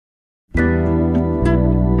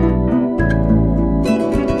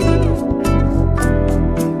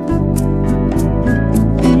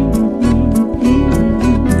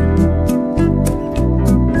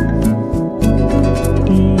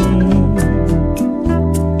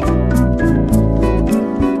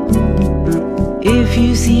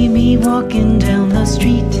walking down the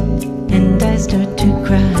street, and I start to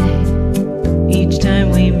cry each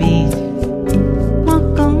time we meet.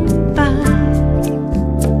 Walk on by,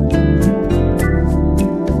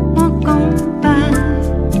 walk on by.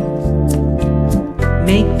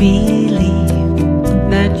 Make believe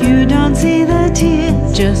that you don't see the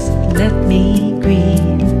tears. Just let me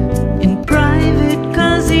grieve in private,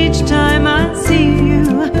 'cause each time I see you,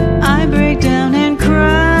 I break down and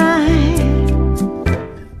cry.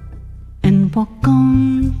 And walk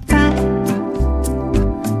on by,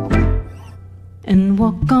 and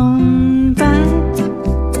walk on by,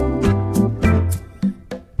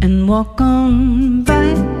 and walk on by.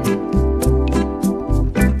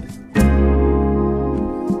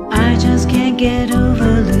 I just can't get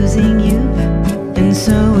over losing you, and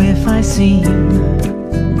so if I seem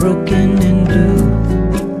broken and blue,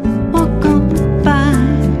 walk on by,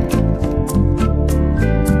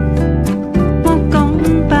 walk on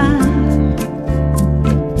by.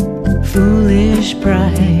 Foolish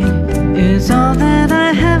pride is all that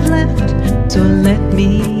I have left, so let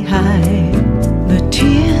me hide the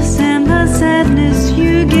tears and the sadness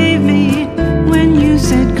you gave me when you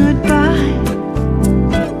said goodbye.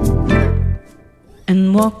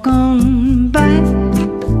 And walk on by,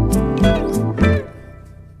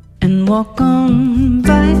 and walk on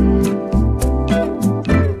by,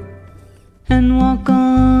 and walk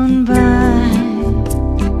on by.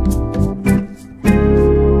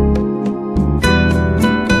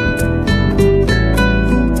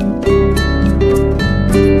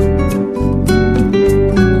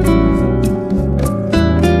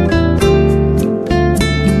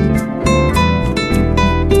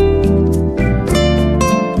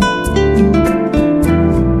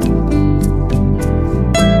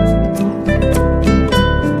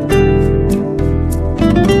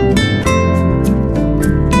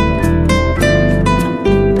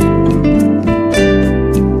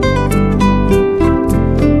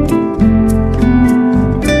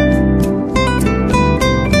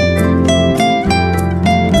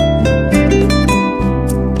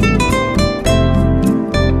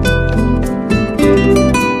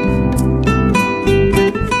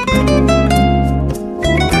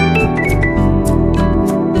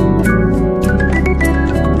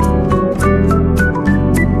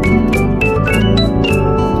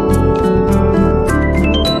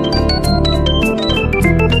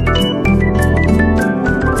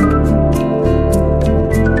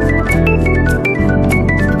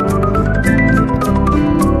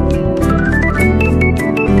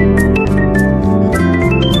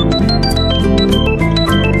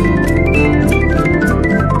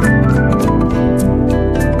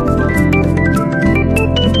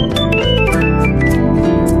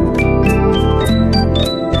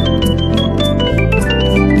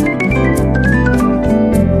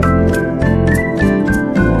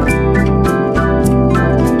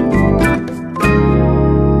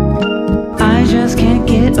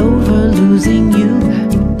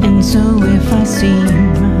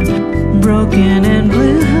 Broken and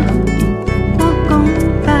blue, walk on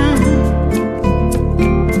by,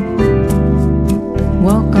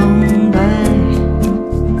 walk on by.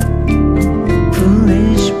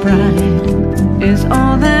 Foolish pride is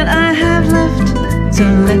all that I have left, so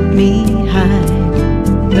let me